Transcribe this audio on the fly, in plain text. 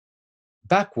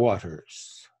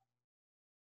Backwaters.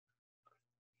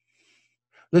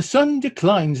 The sun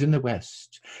declines in the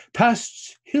west,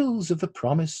 past hills of the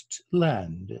promised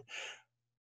land.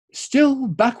 Still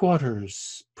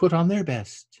backwaters put on their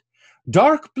best,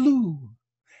 dark blue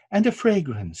and a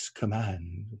fragrance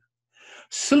command.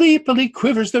 Sleepily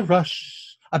quivers the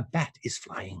rush, a bat is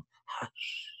flying,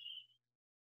 hush.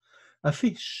 A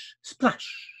fish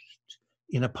splashed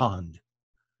in a pond.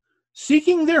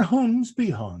 Seeking their homes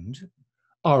beyond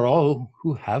are all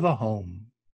who have a home.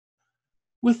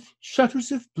 With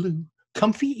shutters of blue,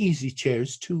 comfy easy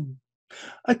chairs too,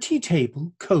 a tea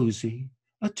table cozy,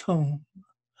 a tome.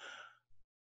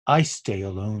 I stay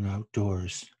alone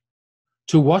outdoors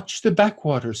to watch the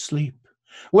backwater sleep,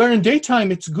 where in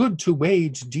daytime it's good to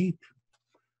wade deep,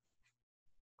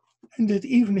 and at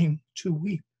evening to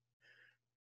weep.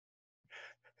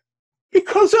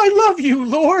 Because I love you,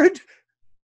 Lord.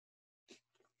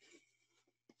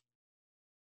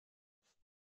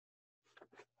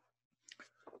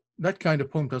 That kind of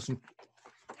poem doesn't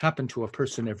happen to a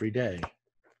person every day.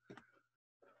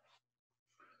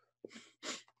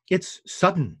 It's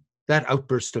sudden, that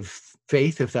outburst of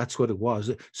faith, if that's what it was.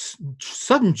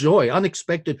 Sudden joy,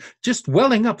 unexpected, just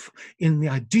welling up in the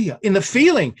idea, in the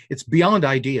feeling, it's beyond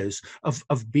ideas,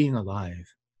 of being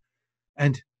alive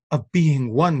and of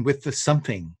being one with the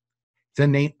something, the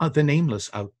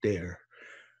nameless out there.